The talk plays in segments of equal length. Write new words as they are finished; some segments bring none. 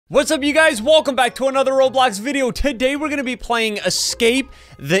What's up, you guys? Welcome back to another Roblox video. Today we're gonna be playing Escape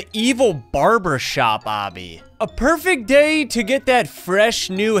the Evil Barbershop Obby. A perfect day to get that fresh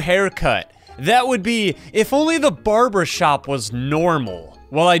new haircut. That would be if only the barbershop was normal.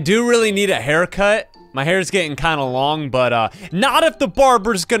 Well, I do really need a haircut. My hair's getting kind of long, but not if the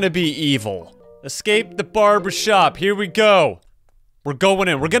barber's gonna be evil. Escape the barbershop. Here we go. We're going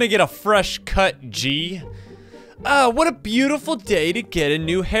in. We're gonna get a fresh cut, G. What a beautiful day to get a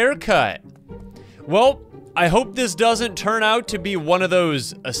new haircut. Well, I hope this doesn't turn out to be one of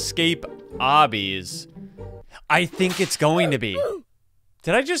those escape obbies. I think it's going to be.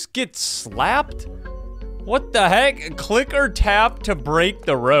 Did I just get slapped? What the heck? Click or tap to break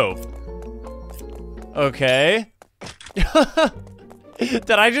the rope. Okay. Did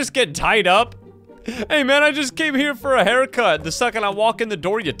I just get tied up? Hey man, I just came here for a haircut. The second I walk in the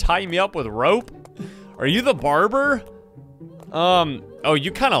door, you tie me up with rope? Are you the barber? Oh,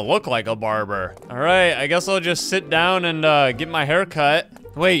 you kind of look like a barber. All right, I guess I'll just sit down and get my hair cut.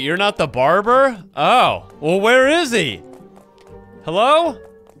 Wait, you're not the barber? Oh, well, where is he? Hello?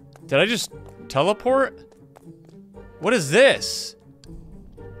 Did I just teleport? What is this?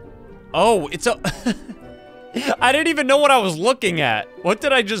 Oh, it's a... I didn't even know what I was looking at. What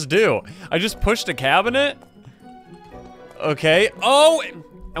did I just do? I just pushed a cabinet? Okay. Oh,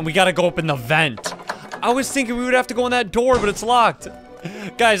 and we gotta go open the vent. I was thinking we would have to go in that door, but it's locked.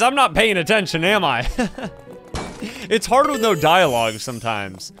 Guys, I'm not paying attention, am I? It's hard with no dialogue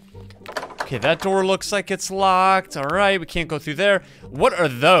sometimes. Okay, that door looks like it's locked. All right, we can't go through there. What are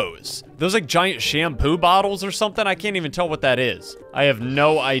those? Those like giant shampoo bottles or something? I can't even tell what that is. I have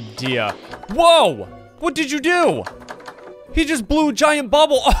no idea. Whoa! What did you do? He just blew a giant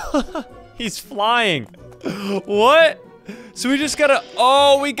bubble. He's flying. What? So we just gotta,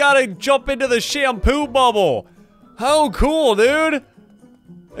 oh, we gotta jump into the shampoo bubble. How cool, dude.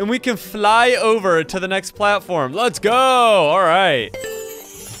 And we can fly over to the next platform. Let's go, all right.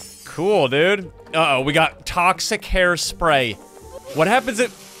 Cool, dude. Uh-oh, we got toxic hairspray. What happens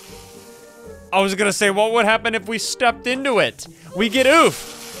if, I was gonna say, what would happen if we stepped into it? We get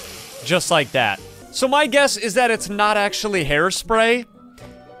oof, just like that. So my guess is that it's not actually hairspray.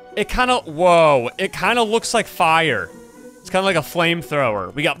 It kind of, whoa, it kind of looks like fire. It's kind of like a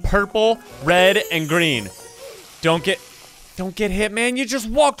flamethrower. We got purple, red, and green. Don't get hit, man. You just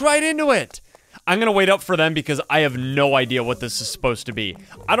walked right into it. I'm gonna wait up for them because I have no idea what this is supposed to be.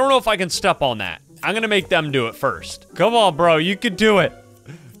 I don't know if I can step on that. I'm gonna make them do it first. Come on, bro. You can do it.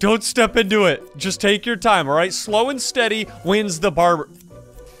 Don't step into it. Just take your time, all right? Slow and steady wins the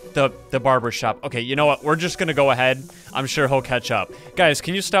barbershop. Okay, you know what? We're just gonna go ahead. I'm sure he'll catch up. Guys,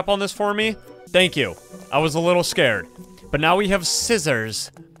 can you step on this for me? Thank you. I was a little scared. But now we have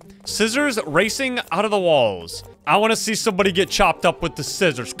scissors. Scissors racing out of the walls. I want to see somebody get chopped up with the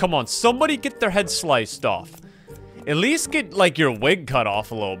scissors. Come on, somebody get their head sliced off. At least get, like, your wig cut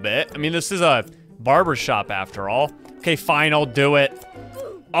off a little bit. I mean, this is a barbershop after all. Okay, fine, I'll do it.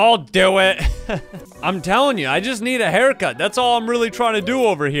 I'll do it. I'm telling you, I just need a haircut. That's all I'm really trying to do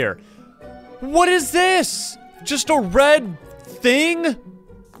over here. What is this? Just a red thing?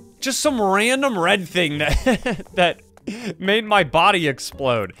 Just some random red thing that, that made my body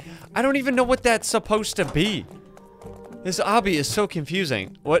explode. I don't even know what that's supposed to be. This obby is so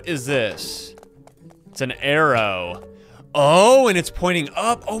confusing. What is this? It's an arrow. Oh, and it's pointing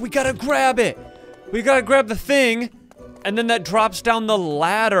up. Oh, we gotta grab it. We gotta grab the thing. And then that drops down the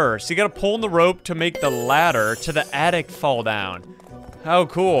ladder. So you gotta pull on the rope to make the ladder to the attic fall down. How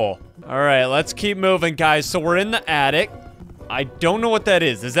cool. All right, let's keep moving, guys. So we're in the attic. I don't know what that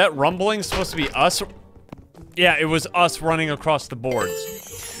is. Is that rumbling supposed to be us? Yeah, it was us running across the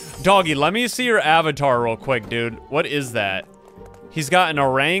boards. Doggy, let me see your avatar real quick, dude. What is that? He's got an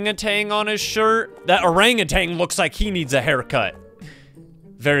orangutan on his shirt. That orangutan looks like he needs a haircut.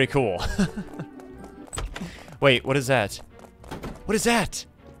 Very cool. Wait, what is that? What is that?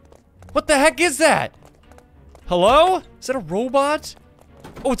 What the heck is that? Hello? Is that a robot?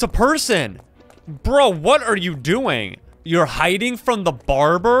 Oh, it's a person. Bro, what are you doing? You're hiding from the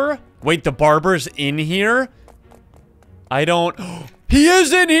barber? Wait, the barber's in here? I don't... He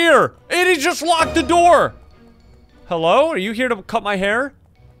is in here! And he just locked the door! Hello? Are you here to cut my hair?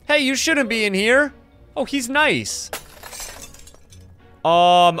 Hey, you shouldn't be in here. Oh, he's nice.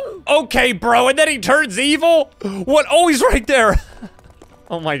 Okay, bro, and then he turns evil? What? Oh, he's right there.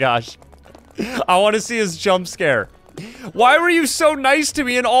 Oh my gosh. I want to see his jump scare. Why were you so nice to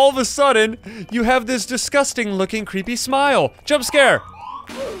me and all of a sudden you have this disgusting looking creepy smile? Jump scare.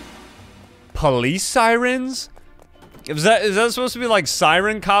 Police sirens? Is that supposed to be like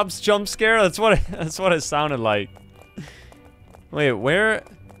Siren Cop's jump scare? That's what it sounded like. Wait, where?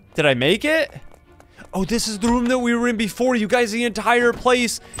 Did I make it? Oh, this is the room that we were in before. You guys, the entire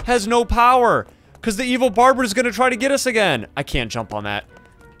place has no power. Because the evil barber is going to try to get us again. I can't jump on that.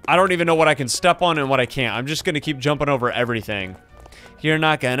 I don't even know what I can step on and what I can't. I'm just going to keep jumping over everything. You're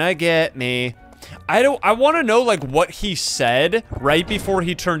not going to get me. I want to know, like, what he said right before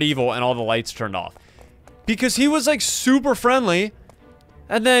he turned evil and all the lights turned off. Because he was, like, super friendly.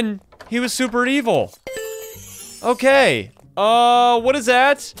 And then he was super evil. Okay. What is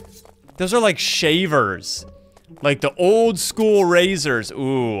that? Those are like shavers. Like the old school razors.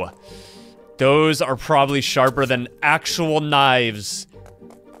 Ooh. Those are probably sharper than actual knives.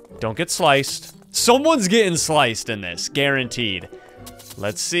 Don't get sliced. Someone's getting sliced in this, guaranteed.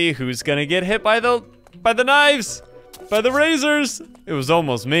 Let's see who's gonna get hit by the knives, by the razors. It was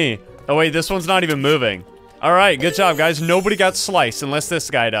almost me. Oh wait, this one's not even moving. All right, good job, guys. Nobody got sliced unless this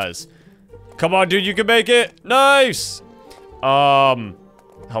guy does. Come on, dude, you can make it. Nice.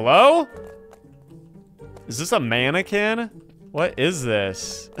 Hello? Is this a mannequin? What is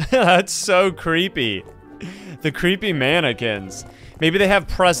this? That's so creepy. The creepy mannequins. Maybe they have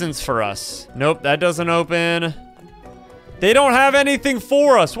presents for us. Nope, that doesn't open. They don't have anything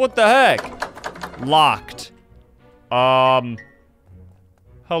for us. What the heck? Locked. Hello?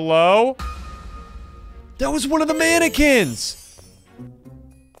 That was one of the mannequins.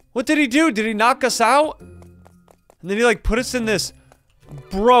 What did he do? Did he knock us out? And then he like put us in this.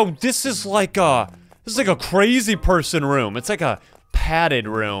 Bro, this is like a crazy person room. It's like a padded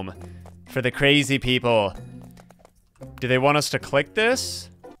room for the crazy people. Do they want us to click this?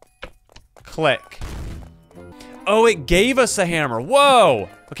 Click. Oh, it gave us a hammer. Whoa.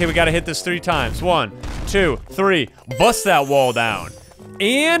 Okay, we gotta hit this 3 times. 1, 2, 3. Bust that wall down.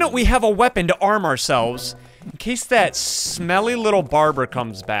 And we have a weapon to arm ourselves in case that smelly little barber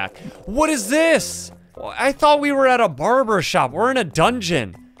comes back. What is this? I thought we were at a barber shop. We're in a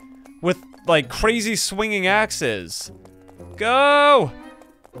dungeon with like crazy swinging axes. Go!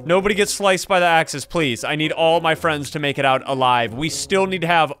 Nobody gets sliced by the axes, please. I need all my friends to make it out alive. We still need to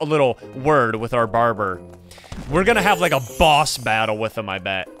have a little word with our barber. We're gonna have like a boss battle with him, I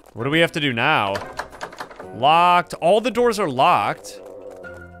bet. What do we have to do now? Locked. All the doors are locked.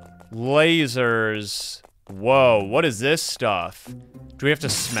 Lasers. Whoa, what is this stuff? Do we have to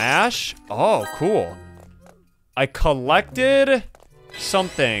smash? Oh, cool. I collected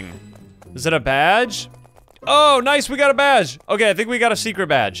something. Is it a badge? Oh, nice, we got a badge. Okay, I think we got a secret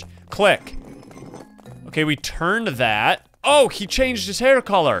badge. Click. Okay, we turned that. Oh, he changed his hair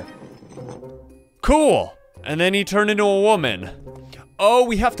color. Cool. And then he turned into a woman. Oh,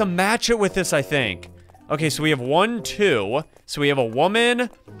 we have to match it with this, I think. Okay, so we have 1, 2. So we have a woman,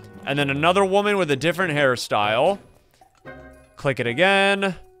 and then another woman with a different hairstyle. Click it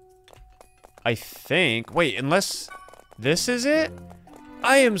again. I think. Wait, unless this is it?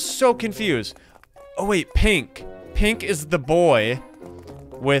 I am so confused. Oh, wait, pink. Pink is the boy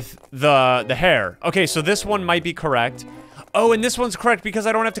with the hair. Okay, so this one might be correct. Oh, and this one's correct because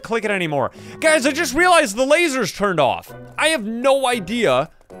I don't have to click it anymore. Guys, I just realized the lasers turned off. I have no idea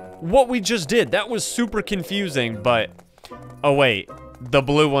what we just did. That was super confusing, but... Oh, wait. The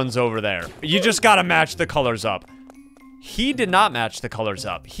blue one's over there. You just gotta match the colors up. He did not match the colors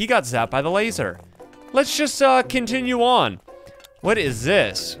up. He got zapped by the laser. Let's just continue on. What is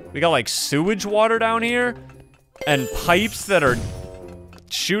this? We got like sewage water down here and pipes that are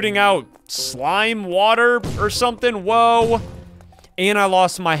shooting out slime water or something. Whoa. And I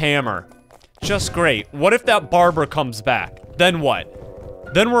lost my hammer. Just great. What if that barber comes back? Then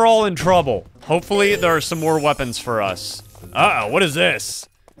what? Then we're all in trouble. Hopefully there are some more weapons for us. Uh-oh, what is this?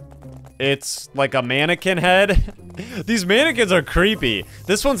 It's like a mannequin head. These mannequins are creepy.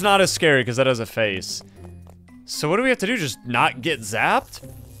 This one's not as scary because it has a face. So what do we have to do? Just not get zapped?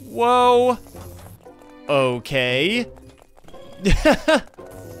 Whoa. Okay.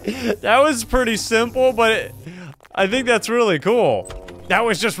 That was pretty simple, but I think that's really cool. That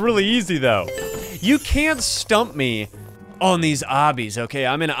was just really easy, though. You can't stump me on these obbies, okay?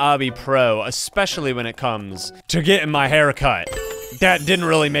 I'm an obby pro, especially when it comes to getting my hair cut. That didn't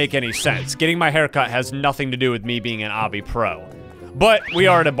really make any sense. Getting my hair cut has nothing to do with me being an obby pro. But we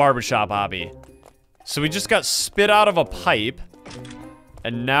are at a barbershop obby. So we just got spit out of a pipe.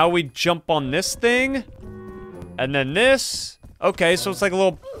 And now we jump on this thing. And then this. Okay, so it's like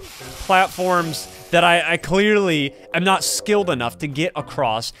little platforms that I clearly am not skilled enough to get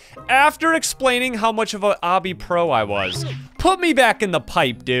across after explaining how much of an obby pro I was. Put me back in the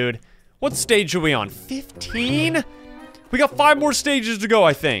pipe, dude. What stage are we on? 15? We got 5 more stages to go,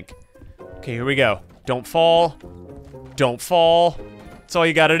 I think. Okay, here we go. Don't fall. Don't fall. That's all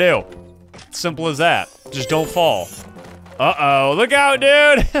you gotta do. Simple as that. Just don't fall. Uh-oh, look out,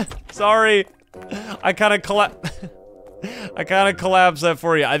 dude. Sorry. I kind of collapsed that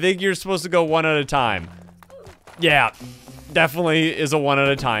for you. I think you're supposed to go one at a time. Yeah, definitely is a one at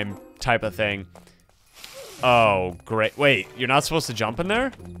a time type of thing. Oh, great. Wait, you're not supposed to jump in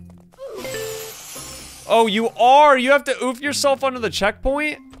there? Oh, you are? You have to oof yourself under the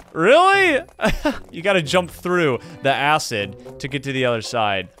checkpoint? Really? You gotta jump through the acid to get to the other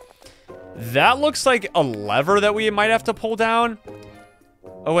side. That looks like a lever that we might have to pull down.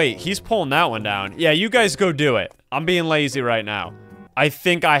 Oh, wait, he's pulling that one down. Yeah, you guys go do it. I'm being lazy right now. I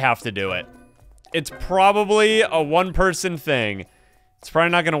think I have to do it. It's probably a one-person thing. It's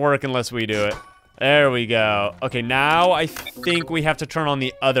probably not gonna work unless we do it. There we go. Okay, now I think we have to turn on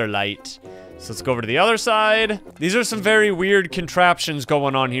the other light. So let's go over to the other side. These are some very weird contraptions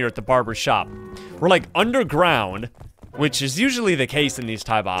going on here at the barber shop. We're like underground, which is usually the case in these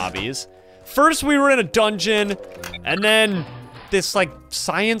type of obbies. First we were in a dungeon, and then this like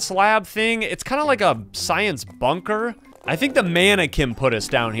science lab thing. It's kind of like a science bunker. I think the mannequin put us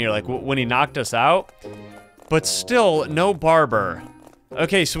down here, like when he knocked us out. But still, no barber.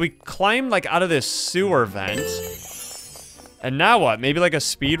 Okay, so we climbed like out of this sewer vent. And now what? Maybe like a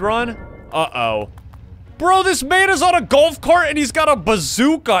speed run? Uh-oh. Bro, this man is on a golf cart and he's got a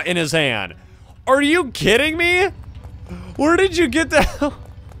bazooka in his hand. Are you kidding me? Where did you get that?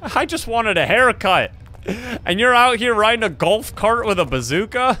 I just wanted a haircut. And you're out here riding a golf cart with a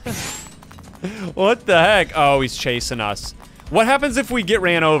bazooka? What the heck? Oh, he's chasing us. What happens if we get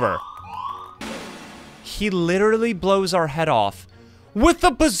ran over? He literally blows our head off with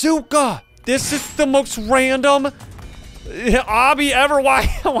a bazooka. This is the most random obby ever.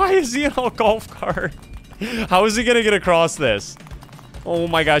 Why is he in a golf cart? How is he gonna get across this? Oh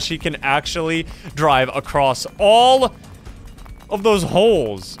my gosh, he can actually drive across all of those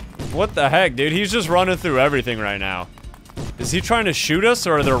holes. What the heck, dude? He's just running through everything right now. Is he trying to shoot us,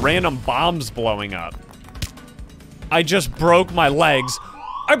 or are there random bombs blowing up? I just broke my legs.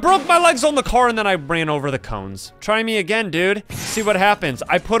 I broke my legs on the car and then I ran over the cones. Try me again, dude. See what happens.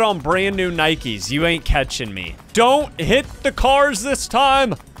 I put on brand new Nikes. You ain't catching me. Don't hit the cars this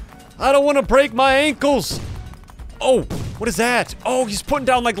time. I don't want to break my ankles. Oh, what is that? Oh, he's putting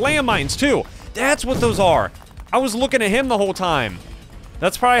down like landmines too. That's what those are. I was looking at him the whole time.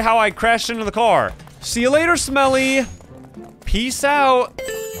 That's probably how I crashed into the car. See you later, Smelly. Peace out.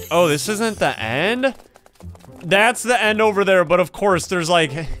 Oh, this isn't the end? That's the end over there, but of course there's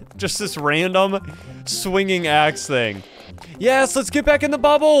like just this random swinging axe thing. Yes, let's get back in the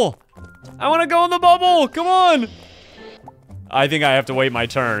bubble. I want to go in the bubble. Come on. I think I have to wait my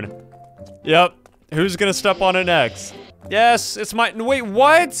turn. Yep. Who's gonna step on it next? Yes, it's my, wait,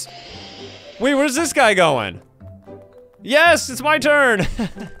 what? Wait, where's this guy going? Yes, it's my turn.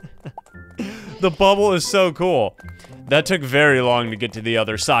 The bubble is so cool. That took very long to get to the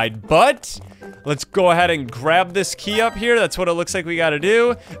other side, but let's go ahead and grab this key up here. That's what it looks like we gotta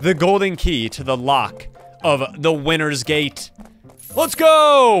do. The golden key to the lock of the winner's gate. Let's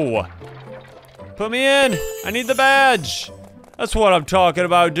go! Put me in. I need the badge. That's what I'm talking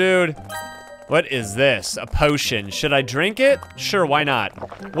about, dude. What is this? A potion. Should I drink it? Sure, why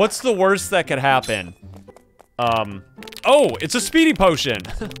not? What's the worst that could happen? Oh, it's a speedy potion.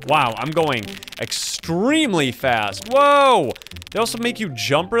 Wow, I'm going extremely fast. Whoa! They also make you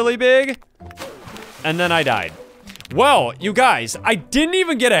jump really big. And then I died. Well, you guys, I didn't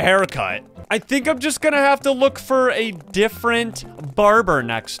even get a haircut. I think I'm just gonna have to look for a different barber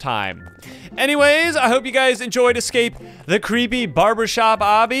next time. Anyways, I hope you guys enjoyed Escape the Creepy Barbershop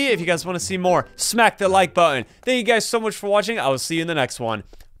Obby. If you guys want to see more, smack the like button. Thank you guys so much for watching. I will see you in the next one.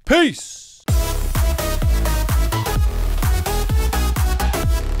 Peace!